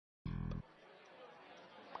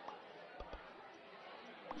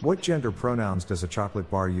What gender pronouns does a chocolate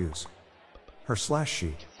bar use?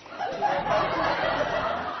 Her/she.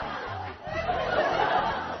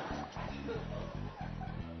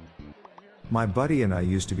 My buddy and I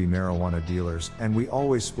used to be marijuana dealers, and we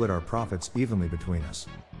always split our profits evenly between us.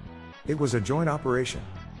 It was a joint operation.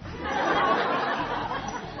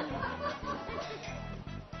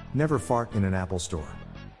 Never fart in an Apple store.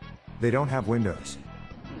 They don't have windows.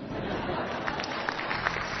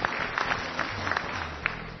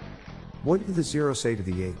 What did the 0 say to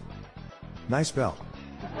the 8? Nice belt.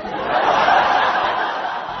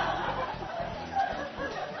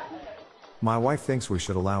 My wife thinks we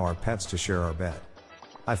should allow our pets to share our bed.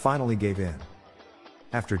 I finally gave in.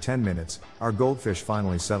 After 10 minutes, our goldfish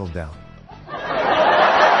finally settled down.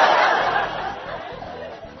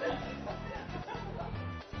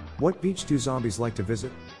 What beach do zombies like to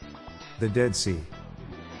visit? The Dead Sea.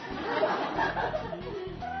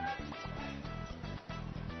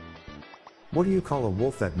 What do you call a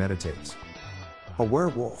wolf that meditates? A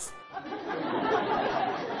werewolf.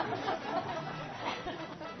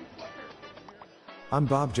 I'm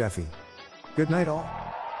Bob Jeffy. Good night all.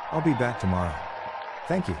 I'll be back tomorrow.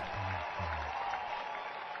 Thank you.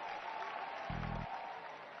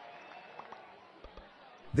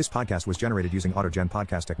 This podcast was generated using AutoGen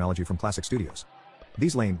podcast technology from Classic Studios.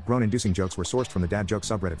 These lame, groan-inducing jokes were sourced from the dad joke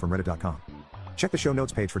subreddit from reddit.com. Check the show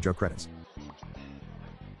notes page for joke credits.